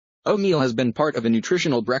Oatmeal has been part of a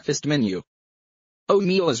nutritional breakfast menu.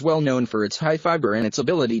 Oatmeal is well known for its high fiber and its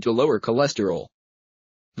ability to lower cholesterol.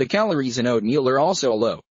 The calories in oatmeal are also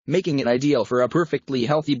low, making it ideal for a perfectly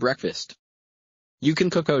healthy breakfast. You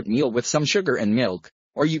can cook oatmeal with some sugar and milk,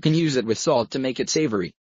 or you can use it with salt to make it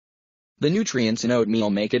savory. The nutrients in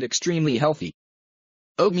oatmeal make it extremely healthy.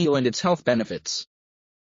 Oatmeal and its health benefits.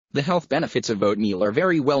 The health benefits of oatmeal are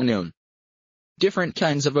very well known. Different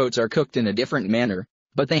kinds of oats are cooked in a different manner,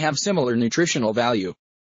 but they have similar nutritional value.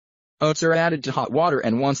 Oats are added to hot water,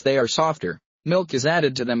 and once they are softer, milk is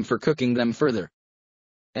added to them for cooking them further.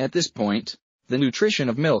 At this point, the nutrition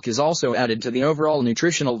of milk is also added to the overall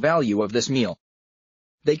nutritional value of this meal.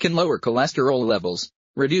 They can lower cholesterol levels,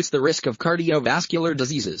 reduce the risk of cardiovascular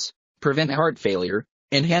diseases, prevent heart failure,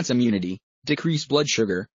 enhance immunity, decrease blood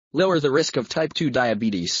sugar, lower the risk of type 2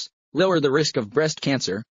 diabetes, lower the risk of breast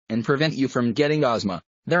cancer, and prevent you from getting asthma.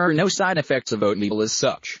 There are no side effects of oatmeal as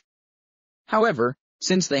such. However,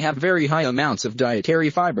 since they have very high amounts of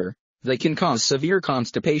dietary fiber, they can cause severe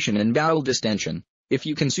constipation and bowel distension if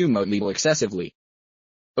you consume oatmeal excessively.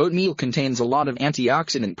 Oatmeal contains a lot of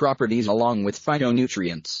antioxidant properties along with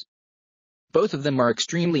phytonutrients. Both of them are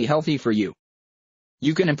extremely healthy for you.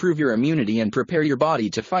 You can improve your immunity and prepare your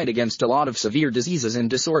body to fight against a lot of severe diseases and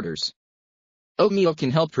disorders. Oatmeal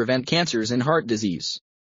can help prevent cancers and heart disease.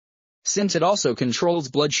 Since it also controls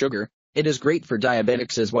blood sugar, it is great for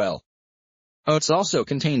diabetics as well. Oats also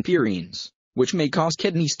contain purines, which may cause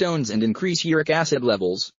kidney stones and increase uric acid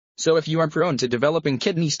levels, so if you are prone to developing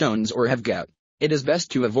kidney stones or have gout, it is best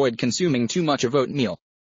to avoid consuming too much of oatmeal.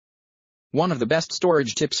 One of the best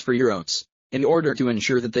storage tips for your oats, in order to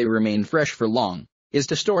ensure that they remain fresh for long, is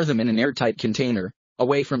to store them in an airtight container,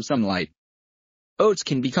 away from sunlight. Oats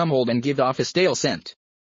can become old and give off a stale scent.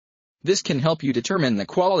 This can help you determine the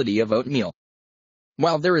quality of oatmeal.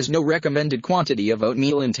 While there is no recommended quantity of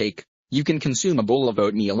oatmeal intake, you can consume a bowl of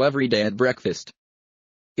oatmeal every day at breakfast.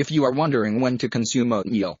 If you are wondering when to consume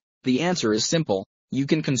oatmeal, the answer is simple: you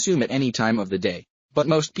can consume it any time of the day, but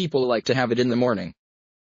most people like to have it in the morning.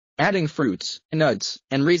 Adding fruits, nuts,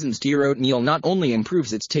 and raisins to your oatmeal not only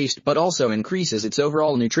improves its taste but also increases its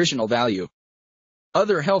overall nutritional value.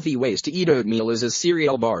 Other healthy ways to eat oatmeal is as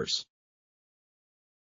cereal bars.